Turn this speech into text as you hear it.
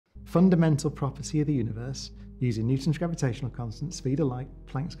fundamental property of the universe using Newton's gravitational constant, speed of light,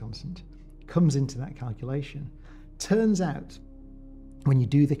 Planck's constant, comes into that calculation. Turns out, when you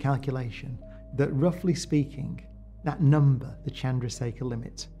do the calculation, that roughly speaking, that number, the Chandrasekhar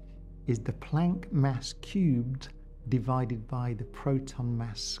limit, is the Planck mass cubed divided by the proton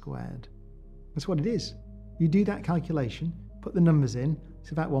mass squared. That's what it is. You do that calculation, put the numbers in,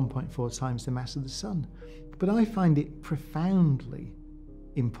 it's about 1.4 times the mass of the sun. But I find it profoundly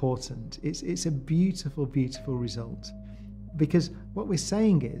important. It's a beautiful, beautiful result, because what we're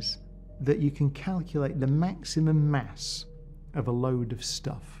saying is that you can calculate the maximum mass of a load of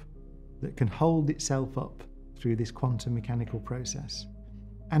stuff that can hold itself up through this quantum mechanical process.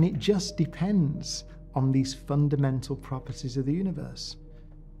 And it just depends on these fundamental properties of the universe.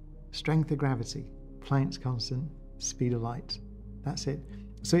 Strength of gravity, Planck's constant, speed of light. That's it.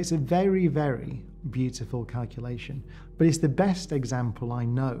 So it's a very, very beautiful calculation, but it's the best example I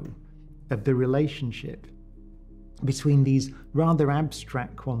know of the relationship between these rather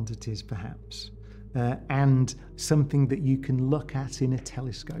abstract quantities, perhaps, and something that you can look at in a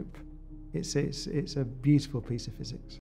telescope. It's a beautiful piece of physics.